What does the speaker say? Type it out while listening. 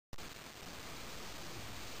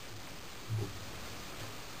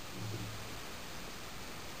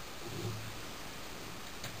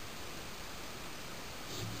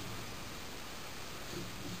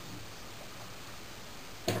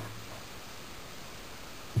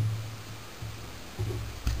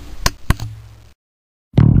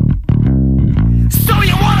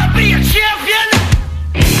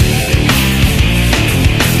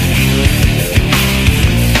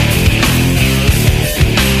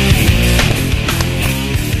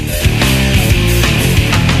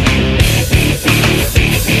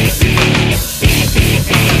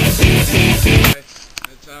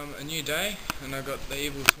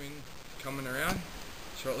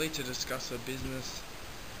shortly to discuss a business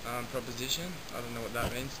proposition. I don't know what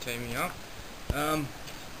that means, teaming up.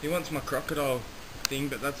 He wants my crocodile thing,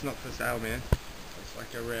 but that's not for sale, man. It's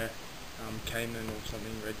like a rare caiman or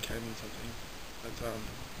something, red caiman something. That's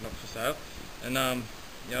not for sale. And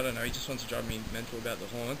yeah, I don't know, he just wants to drive me mental about the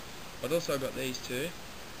horn. But also I got these two.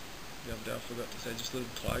 The other day I forgot to say, just little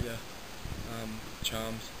tiger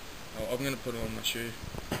charms. I'm going to put them on my shoe.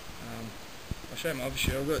 I'll show you my other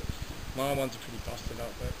shoe. My ones are pretty busted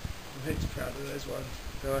up, but I'm heaps proud of those ones.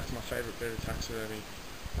 They're like my favourite bit of taxidermy.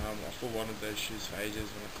 I still wanted those shoes for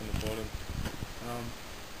ages when I couldn't afford them. And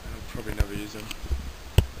I'll probably never use them.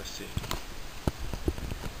 They're sick.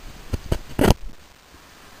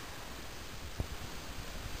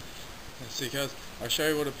 Let's see, guys. I'll show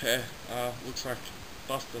you what a pair looks like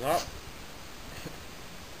busted up.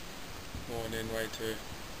 Worn in way too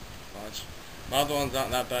much. My other ones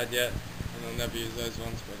aren't that bad yet, and I'll never use those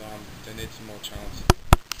ones, but they need some more charms.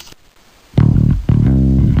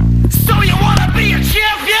 So you wanna be a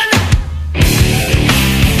champion?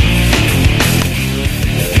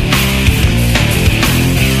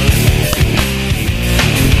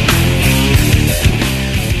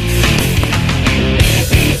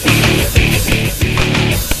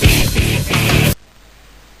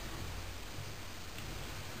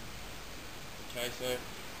 Okay, so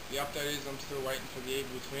the update is I'm still waiting for the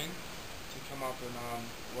Evil Twin to come up and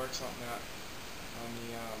work something out on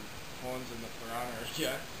the horns and the piranha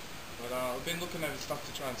again. But I've been looking over stuff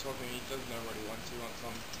to try and swap him. He doesn't know what he wants. He wants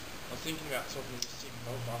some. I was thinking about swapping his sick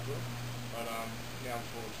belt buckle, but now I'm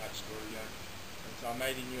full attached to it again. It's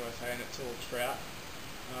made in USA and it's all trout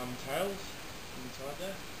tails inside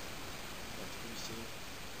there. That's pretty sick.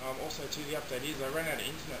 Also, too, the update is I ran out of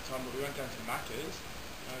internet time, but we went down to Macca's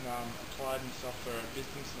and applied and stuff for a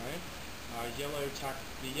business name. The Yellow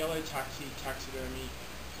Taxi Taxidermy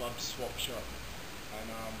Club Swap Shop. And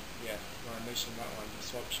yeah, we're unleashing that one, the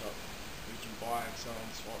swap shop. We can buy and sell and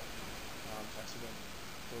swap taxidermy.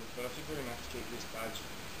 But I think we're going to have to keep this badge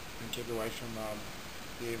and keep away from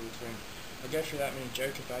the Evil Twin. I go through that many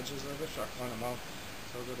Joker badges, I've got to try to climb them up.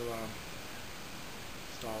 So I've got to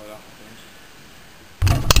style it up, I think.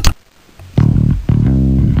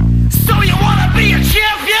 So you wanna be a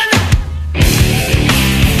champion?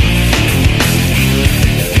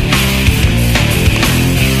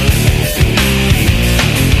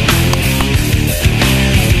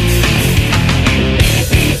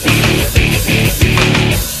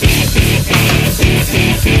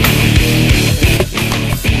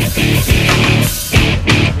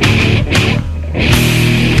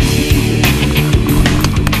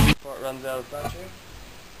 Runs out of battery.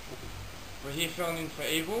 We're here filming for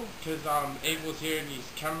Evil because Evil's here and he's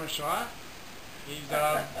camera shy. He's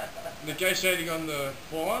negotiating on the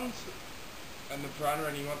horns and the piranha,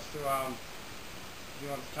 and he wants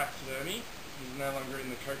taxidermy. He's no longer in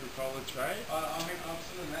the Coca-Cola tray. I'm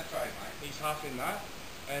still in that trade, mate. He's half in that,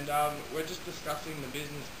 and we're just discussing the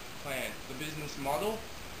business plan, the business model,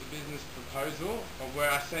 the business proposal of where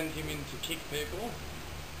I send him in to kick people.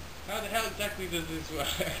 How the hell exactly does this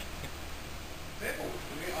work?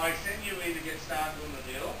 I send you in to get started on the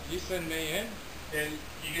deal. You send me in, Then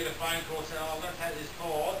you get a phone call saying, oh, I'm going to take this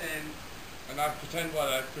call. Then and I pretend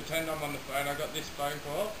I'm on the phone. I got this phone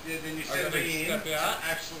call. yeah, then you I send gotta me in step out.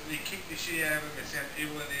 to absolutely kick the shit out of him and send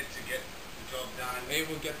Evil in there to get the job done.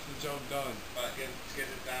 Evil gets the job done But get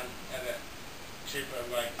it done at a cheaper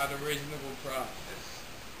rate. at a reasonable price.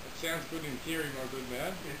 It sounds good in theory, my good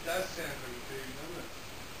man. It does sound pretty good, doesn't it?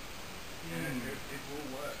 Yeah, it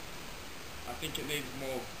will work. I think it needs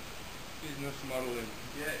more business modelling.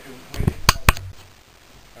 Yeah, it will.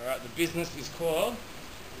 Alright, the business is called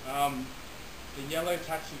the Yellow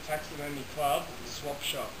Taxi Taxidermy Club Swap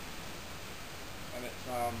Shop. And it's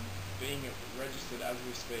being registered as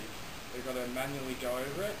we speak. They've got to manually go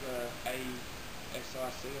over it, the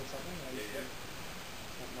ASIC or something, Yeah.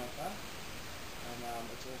 something like that. And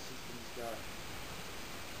it's all systems go.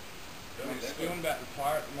 I'm spewing about the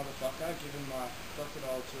pirate motherfucker, giving my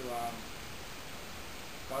crocodile to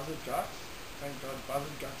BUZZARD Guts. Thank God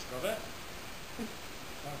BUZZARD Guts got it.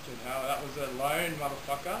 Fucking hell, that was a loan,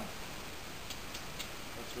 motherfucker.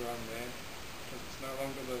 That's wrong, man. Because it's no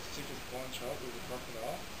longer the sickest pawn shop with a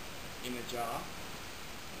crocodile in a jar.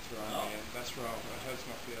 That's wrong, man. That's wrong. That hurts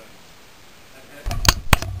my feelings.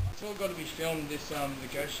 It's all got to be filmed, this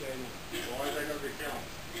negotiating. Why is that going to be filmed?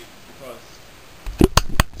 Because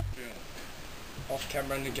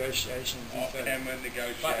off-camera negotiations. Off-camera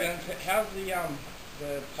negotiations. But then, how's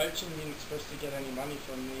the poaching unit supposed to get any money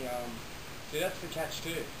from the? See, that's the catch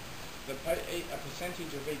too. A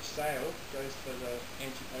percentage of each sale goes to the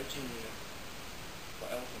anti-poaching unit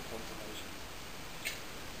for elephant conservation.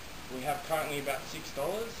 we have currently about $6, $7.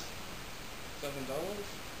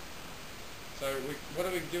 So what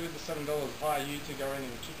do we do with the $7? Hire you to go in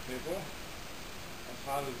and kick people as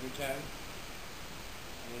hard as we can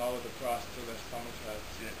and lower the price till their stomach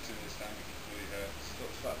hurts. Yeah, till their stomach really hurts. Till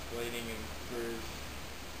it starts bleeding and bruise.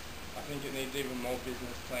 I think it needs even more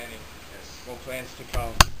business planning. Yes. More plans to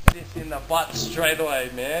come. This in the butt straight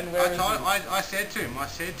away, man. I said to him that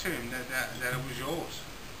it was yours.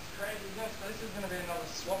 Craziness. This is going to be another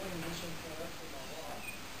swapping mission for the rest of my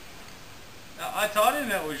life. I told him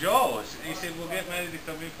that was yours. He said, we'll get Matty to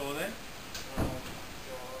come in for then. Oh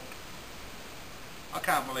God. I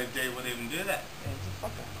can't believe Dee would even do that. Yeah, he's a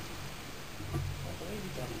fucker. I believe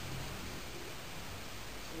he done it.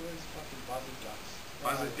 So where's fucking Buzzard Guts?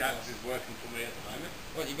 Buzzard Guts is working for me at the moment.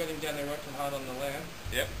 What, you got him down there working hard on the land?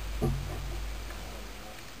 Yep.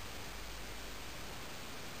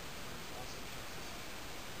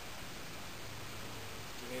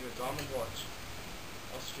 You need a diamond watch.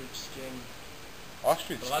 Ostrich skin.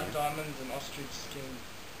 Ostrich Blood skin? diamonds and ostrich skin.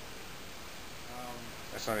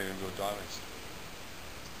 That's not even real diamonds.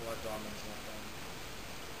 Blood diamonds, not diamonds.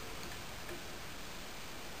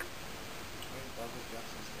 Buzzard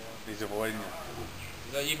Guts is there. He's avoiding you.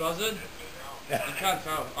 Is that you, Buzzard? You can't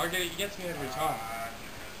tell. He gets me every time.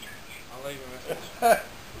 I'll leave a message.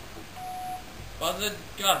 Buzzard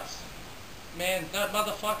Guts. Man, that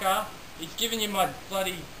motherfucker, he's giving you my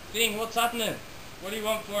bloody thing. What's happening? What do you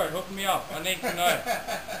want for it? Hook me up. I need to know.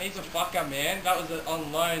 He's a fucker, man. That was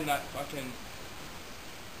on loan, that fucking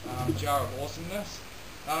jar of awesomeness.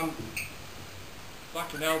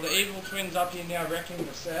 Fucking hell, the evil twin's up here now wrecking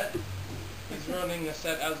the set. He's ruining the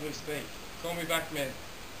set as we speak. Call me back, man.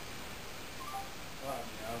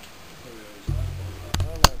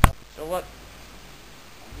 So what?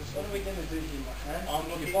 What are we going to do here, my friend?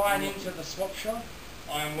 You're buying into the swap shop?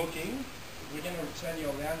 I am looking. We're going to return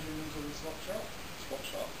your lounge room into the swap shop? Swap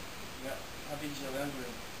shop. Yeah. How big is your lounge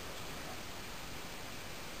room?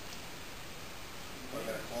 What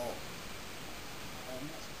about a call?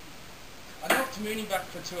 I knocked Mooney back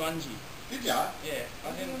for 200. Did ya? Yeah.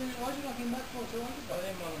 Why did you knock him back for 200? I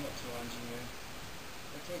didn't want them at 200, man.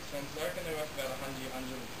 They're too expensive. I reckon they're worth about 100,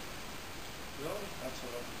 150. Really? That's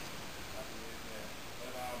what I believe, yeah.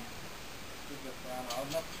 But, with the founder, I'll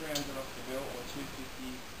knock 300 off the bill or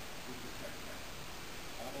 250 with the tech pack.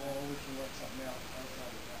 Or we can work something out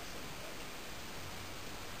outside of that.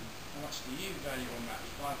 How much do you value on that?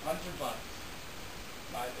 500 bucks?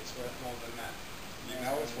 Mate, it's worth more than that. You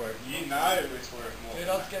know it's worth more. Dude,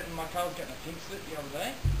 my car was getting a pink slip the other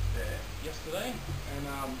day. Yeah. Yesterday, and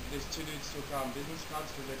there's two dudes took business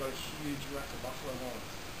cards because they got a huge rack of buffalo horns.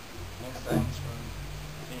 Monster ones from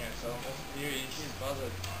so here's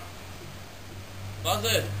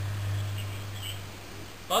Buzzard.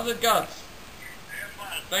 Buzzard Guts.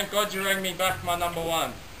 Thank God you rang me back, my number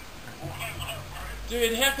one.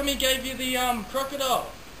 Dude, how come he gave you the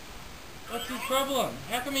crocodile? What's his problem?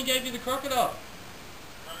 How come he gave you the crocodile?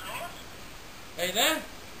 Are you there?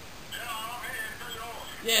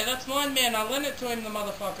 Yeah, that's mine, man. I lent it to him, the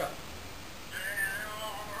motherfucker.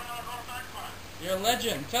 You're a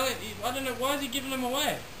legend. Tell him, I don't know, why is he giving them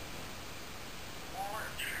away?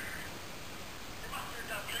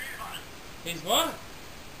 He's what?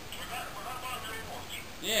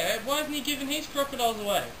 Yeah, why isn't he giving his crocodiles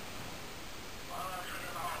away?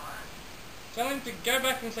 Tell him to go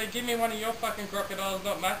back and say, give me one of your fucking crocodiles,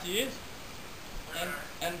 not Matthew's.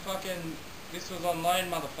 And fucking, this was on loan,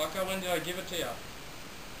 motherfucker. When did I give it to you?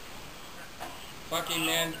 Fuck him,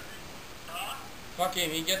 man. Fuck him.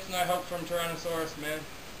 He gets no help from Tyrannosaurus, man.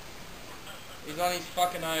 He's on his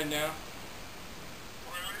fucking own now.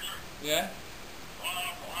 Yeah?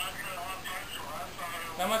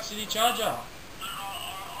 How much did he charge you?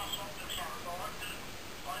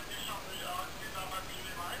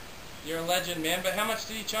 You're a legend, man. But how much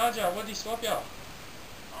did he charge you? What did he swap you?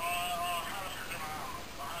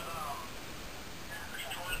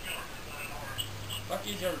 Fuck,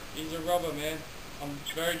 he's a robber, man. I'm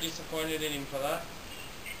very disappointed in him for that.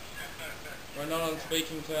 We're not on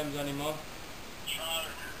speaking terms anymore.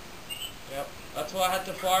 Yep. That's why I had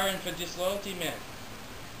to fire him for disloyalty, man.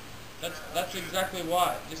 That's exactly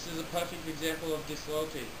why. This is a perfect example of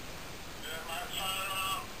disloyalty.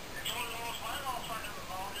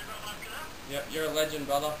 Yep, you're a legend,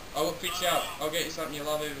 brother. I will fix you up. I'll get you something you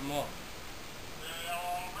love even more.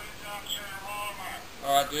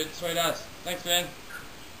 Alright, dude. Sweet as. Thanks, man.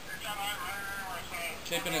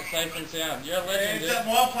 Keeping it safe and sound. You're a legend, dude. It's at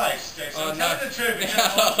my place, Jason. Oh, I'm no. telling the truth. It's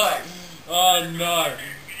at my place. Oh, no.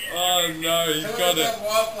 Oh, no. He's got it. At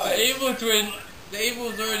my place. The evil twin. The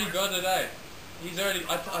evil's already got it, eh? He's already...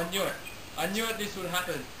 I knew it. I knew it this would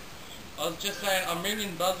happen. I was just saying, I'm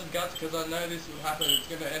ringing Buzzard Guts because I know this will happen. It's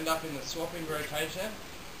going to end up in the swapping rotation.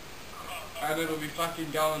 And it'll be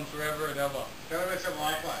fucking going forever and ever. Tell him it's at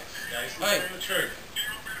my place. Jason, Hey. tell him the truth.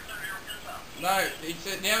 No, he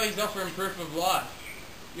said now he's offering proof of life.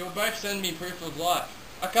 You'll both send me proof of life.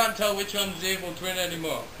 I can't tell which one's the evil twin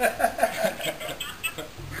anymore.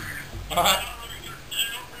 Alright?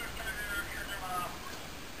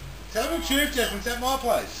 Tell him the truth, Jason. It's at my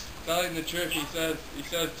place. Tell him the truth, he says,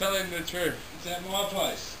 tell him the truth. It's at my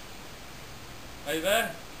place. Are you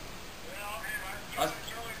there?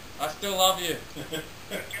 I still love you.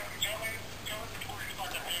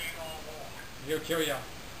 He'll kill you.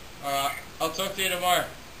 Alright, I'll talk to you tomorrow.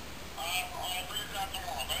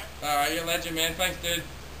 Alright, you're a legend, man. Thanks, dude.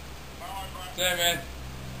 See you, man.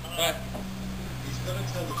 Bye. He's got to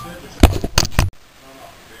tell the truth.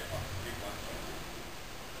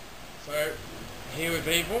 So, here with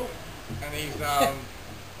Evil, and he's,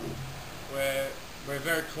 we're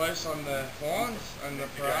very close on the horns and the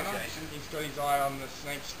piranha. He's got his eye on the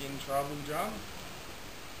snakeskin tribal drum.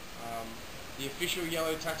 The official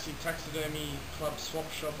Yellow Taxi Taxidermy Club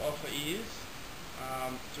swap shop offer is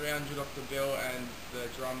 $300 off the bill and the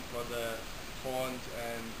drum for the horns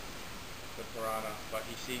and the piranha. But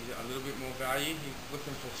he sees a little bit more value. He's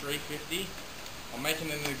looking for $350. I'm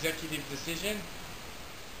making an executive decision.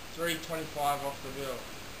 $325 off the bill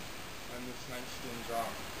and the snakeskin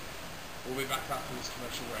drum. We'll be back after this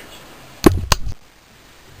commercial break.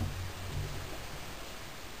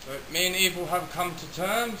 So me and Evil have come to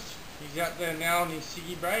terms. He's out there now on his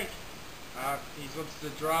ciggy break. He's looked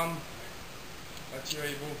at the drum. That's your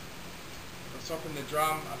Evil. We're swapping the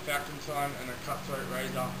drum, a falcon time and a cutthroat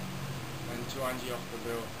razor and $200 off the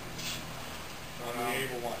bill. I'm the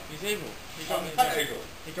evil one. He's evil. He got me I'm again. evil.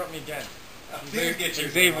 He got me again.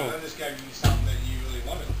 He's evil. I just gave you something that you really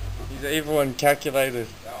wanted. He's evil and calculated.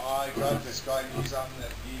 I got this guy you something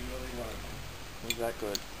that you really wanted. He's that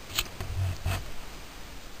good.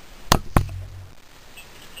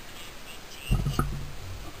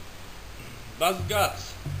 Buzzard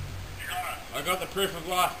Guts. I got the proof of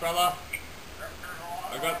life, brother.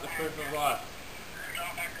 I got the proof of life.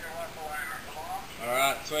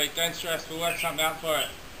 Alright, sweet. Don't stress. We'll work something out for it.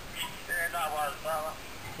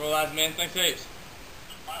 Cool as, man. Thanks heaps.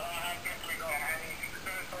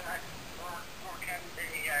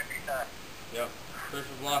 Yep.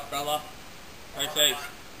 Proof of life, brother. Thanks heaps.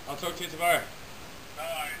 I'll talk to you tomorrow.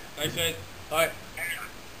 Thanks, Ed. Bye.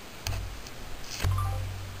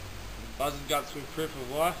 Buzzard Guts with proof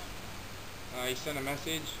of life. He sent a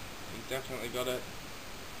message. He's definitely got it.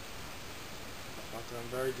 Fucker, I'm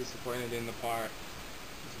very disappointed in the pirate.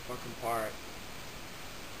 He's a fucking pirate.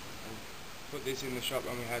 I put this in the shop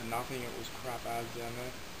when we had nothing. It was crap ads down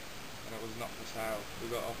there. And it was not for sale.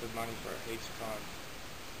 We got offered money for it heaps of time.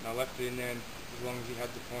 And I left it in there as long as he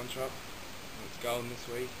had the pawn shop. And it's going this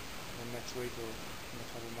week, or next week, or in a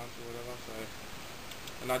couple of months or whatever. So,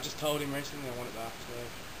 and I just told him recently I want it back. So,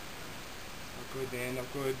 not good, man.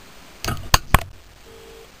 Not good.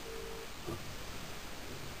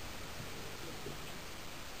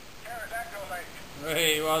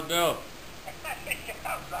 Hey, Wild Bill.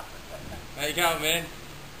 How you going, man?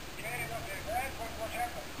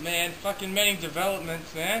 Man, fucking many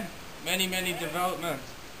developments, man. Many developments.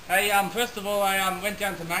 Hey, first of all, I went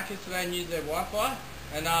down to Macca's today and used their Wi-Fi,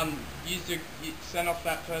 and sent off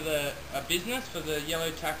that for the business for the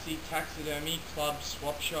Yellow Taxi Taxidermy Club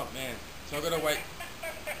swap shop, man. So I gotta wait.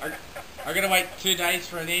 I gotta wait 2 days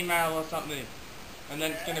for an email or something, and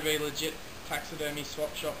then it's gonna be legit taxidermy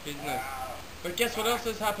swap shop business. But guess what else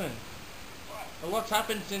has happened? A lot's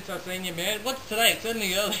happened since I've seen you, man. What's today? It's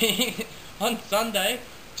only early. On Sunday,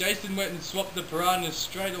 Jason went and swapped the piranhas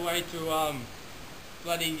straight away to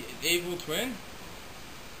bloody Evil Twin.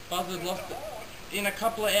 Buzzard lost it. In a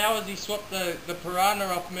couple of hours he swapped the piranha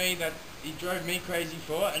off me that he drove me crazy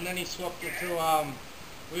for, and then he swapped it to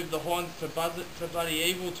with the horns to Buzzard to bloody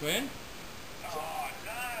Evil Twin.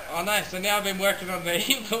 Oh no, so now I've been working on the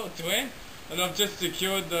Evil Twin, and I've just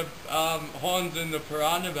secured the horns and the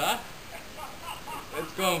piranha back.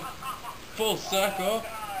 It's gone full circle.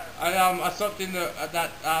 And I swapped in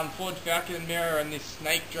that Ford Falcon mirror and this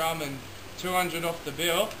snake drum and $200 off the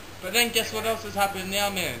bill. But then guess what else has happened now,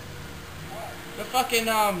 man? The fucking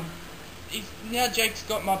now Jake's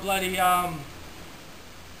got my bloody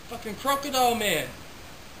fucking crocodile, man.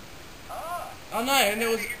 I know, and it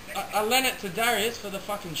was I lent it to Darius for the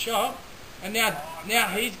fucking shop, and now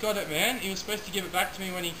he's got it, man. He was supposed to give it back to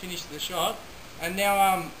me when he finished the shop, and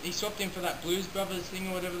now he swapped in for that Blues Brothers thing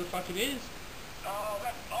or whatever the fuck it is. Oh,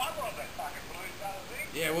 I love that fucking Blues Brothers thing.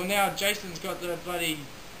 Yeah, well now Jason's got the bloody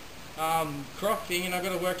croc thing, and I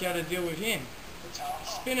got to work out a deal with him. It's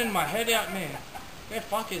spinning my head out, man. They're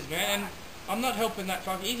fuckers, man. And I'm not helping that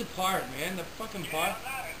fucker. He's a pirate, man. The fucking pirate.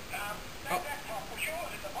 Oh.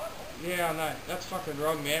 Yeah, I know. That's fucking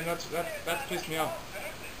wrong, man. That's pissed me off.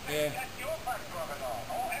 Yeah.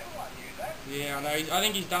 Yeah, I know. I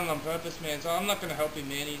think he's done it on purpose, man. So I'm not gonna help him,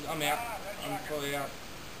 man. I'm out. I'm fully out.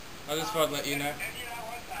 I just thought I'd let you know.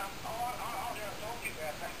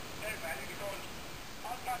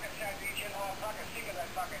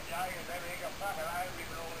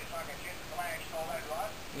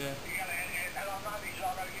 Yeah.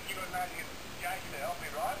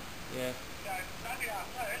 Yeah.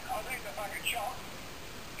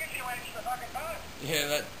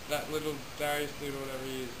 Yeah, that little Darius dude or whatever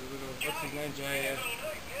he is, the little, what's his name, Jay? Yeah.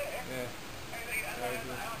 Yeah. Very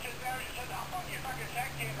good.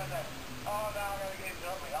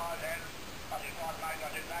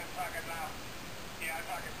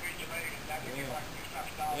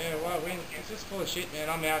 Yeah, well, it's just full of shit, man.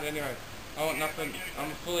 I'm out anyway. I want nothing.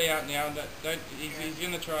 I'm fully out now. He's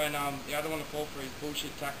gonna try and yeah, I don't want to fall for his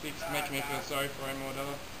bullshit tactics, making me feel sorry for him or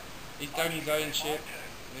whatever. He's done his own shit.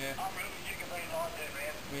 Yeah.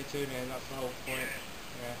 Me too, man. That's the whole point.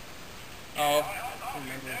 Yeah. Oh,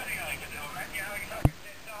 remember.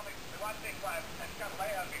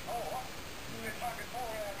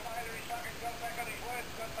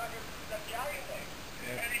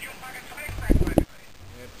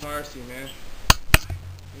 Yeah, piracy, man.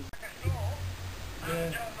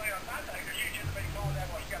 Yeah.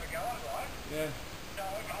 Yeah.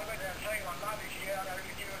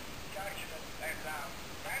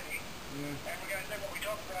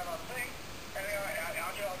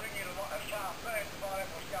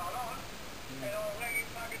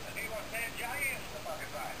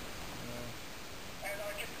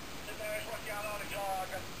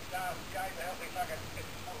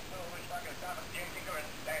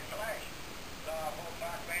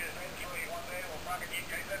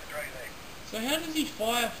 So how does he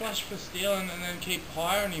fire Flash for stealing and then keep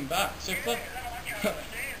hiring him back? So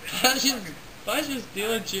Flash is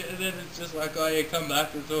stealing shit and then it's just like, oh yeah, come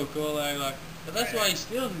back, it's all cool, eh? Like, but that's why he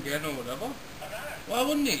steals again or whatever. Why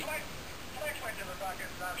wouldn't he?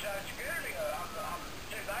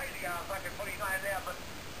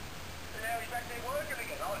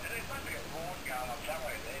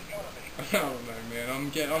 I don't know, man.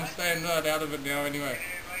 I'm staying right out of it now anyway.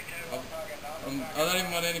 I don't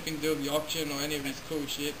even want anything to do with the auction or any of his cool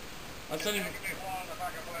shit. I said him.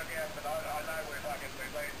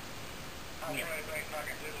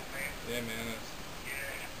 Yeah, man.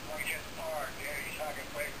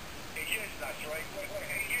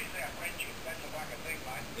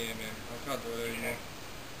 Yeah, man. I can't do it anymore.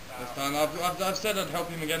 It's done. I've said I'd help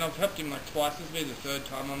him again. I've helped him like twice. This will be the third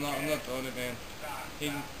time. I'm not doing it, man. I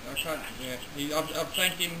can't. Yeah. I've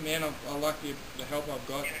thanked him, man. I like the help I've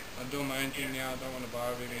got. I'm doing my own thing now. I don't want to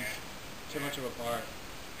borrow him. He's too much of a pirate.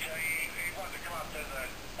 So he wanted to come up to the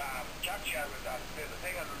judge show with us, do the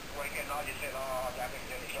thing on the weekend. I just said, oh, I don't think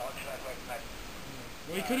there's any shots.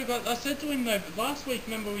 Well, he could have got. I said to him though last week.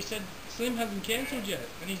 Remember we said Slim hasn't cancelled yet,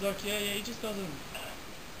 and he's like, yeah, he just doesn't.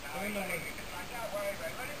 I don't know.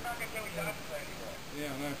 Yeah,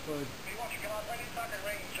 I know, fully.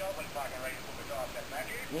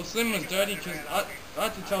 Well, Slim was dirty because I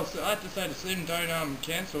had to say to Slim, don't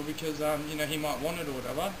cancel because you know he might want it or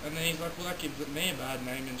whatever. And then he's like, well, that gives me a bad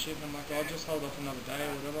name and shit. And I'm like, I'll just hold off another day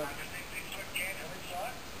or whatever.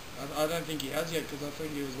 I don't think he has yet because I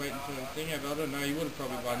think he was waiting for the thing. But I don't know. He would have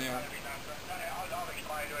probably by now.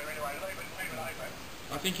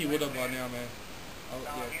 I think he would have by now, man.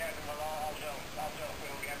 Yeah.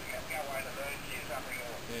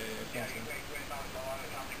 Yeah, thanks, man.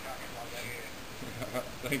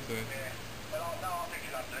 Thanks, man.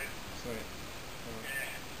 Sweet.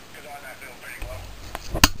 Because I know Bill pretty well.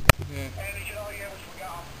 Yeah. And he said, oh yeah, we should go.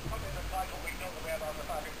 I'm in the place what we talked about on the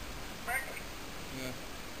fucking breakfast. Yeah.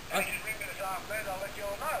 And he just ring me this afternoon, I'll let you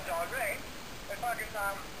all know. So I rang, and fucking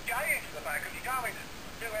Jay answered the phone, because he told me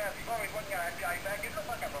 2 hours before he wasn't going to have Jay back in the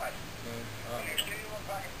fucking place. Yeah. And he's stealing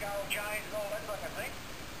fucking gold chains and all that fucking thing.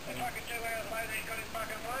 And fucking 2 hours later, he's got his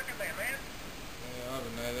fucking working there, man. Yeah, I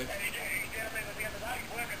don't know. And he's down there at the end of the day,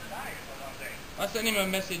 he's working today, is what I'm saying. I sent him a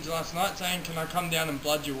message last night saying, can I come down and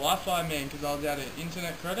blood your Wi-Fi, man, because I was out of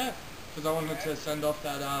internet credit, because I wanted to send off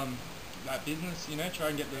that business, you know, try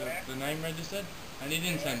and get the name registered, and he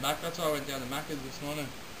didn't send back. That's why I went down to Macca's this morning.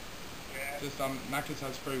 Yeah. Just Macca's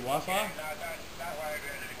has free Wi-Fi. Yeah, no, don't worry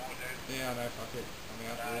about it anymore, dude. Yeah, I know, fuck it. I'm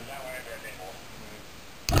out there. Don't worry about it anymore.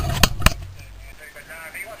 Yeah. But no,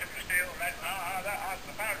 if he wants him to steal, as far as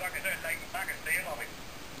I can say, they can fucking steal of him.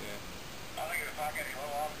 Yeah. think it's fucking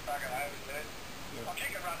anymore. I'm fucking over it. Yeah. I'm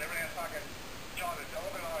kicking running around fucking trying to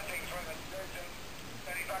organise things for him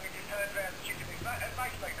and he fucking just turns around and shoots me. It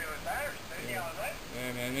makes me feel embarrassed, dude, you know what I mean?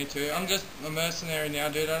 Yeah, man, me too. I'm just a mercenary now,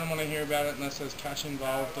 dude. I don't want to hear about it unless there's cash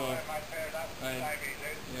involved or... Mate, fair enough. Hey. Same here,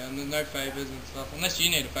 dude. Yeah, and there's no favours and stuff. Unless you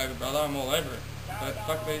need a favour, brother, I'm all over it. But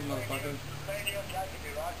fuck these motherfuckers.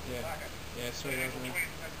 Yeah. Yeah, sweet as man.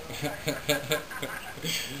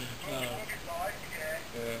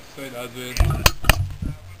 Yeah, sweet as man.